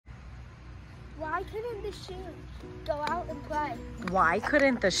Why couldn't the shoes go out and play? Why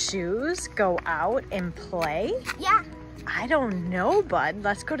couldn't the shoes go out and play? Yeah. I don't know, bud.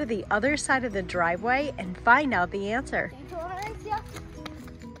 Let's go to the other side of the driveway and find out the answer.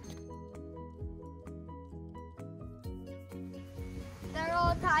 They're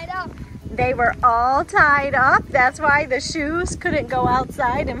all tied up. They were all tied up. That's why the shoes couldn't go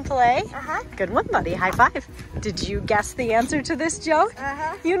outside and play. Uh-huh. Good one, buddy. High five. Did you guess the answer to this joke?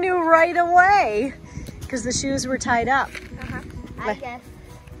 Uh-huh. You knew right away because the shoes were tied up. Uh-huh. I guess.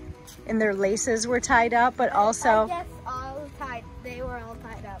 And their laces were tied up, but also... I guess they were all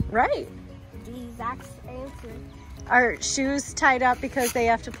tied up. Right. The exact answer. Are shoes tied up because they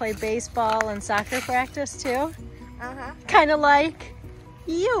have to play baseball and soccer practice too? Uh-huh. Kind of like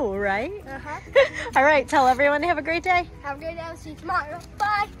you, right? Uh-huh. All right, tell everyone to have a great day. Have a great day. I'll see you tomorrow.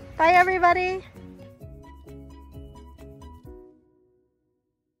 Bye. Bye, everybody.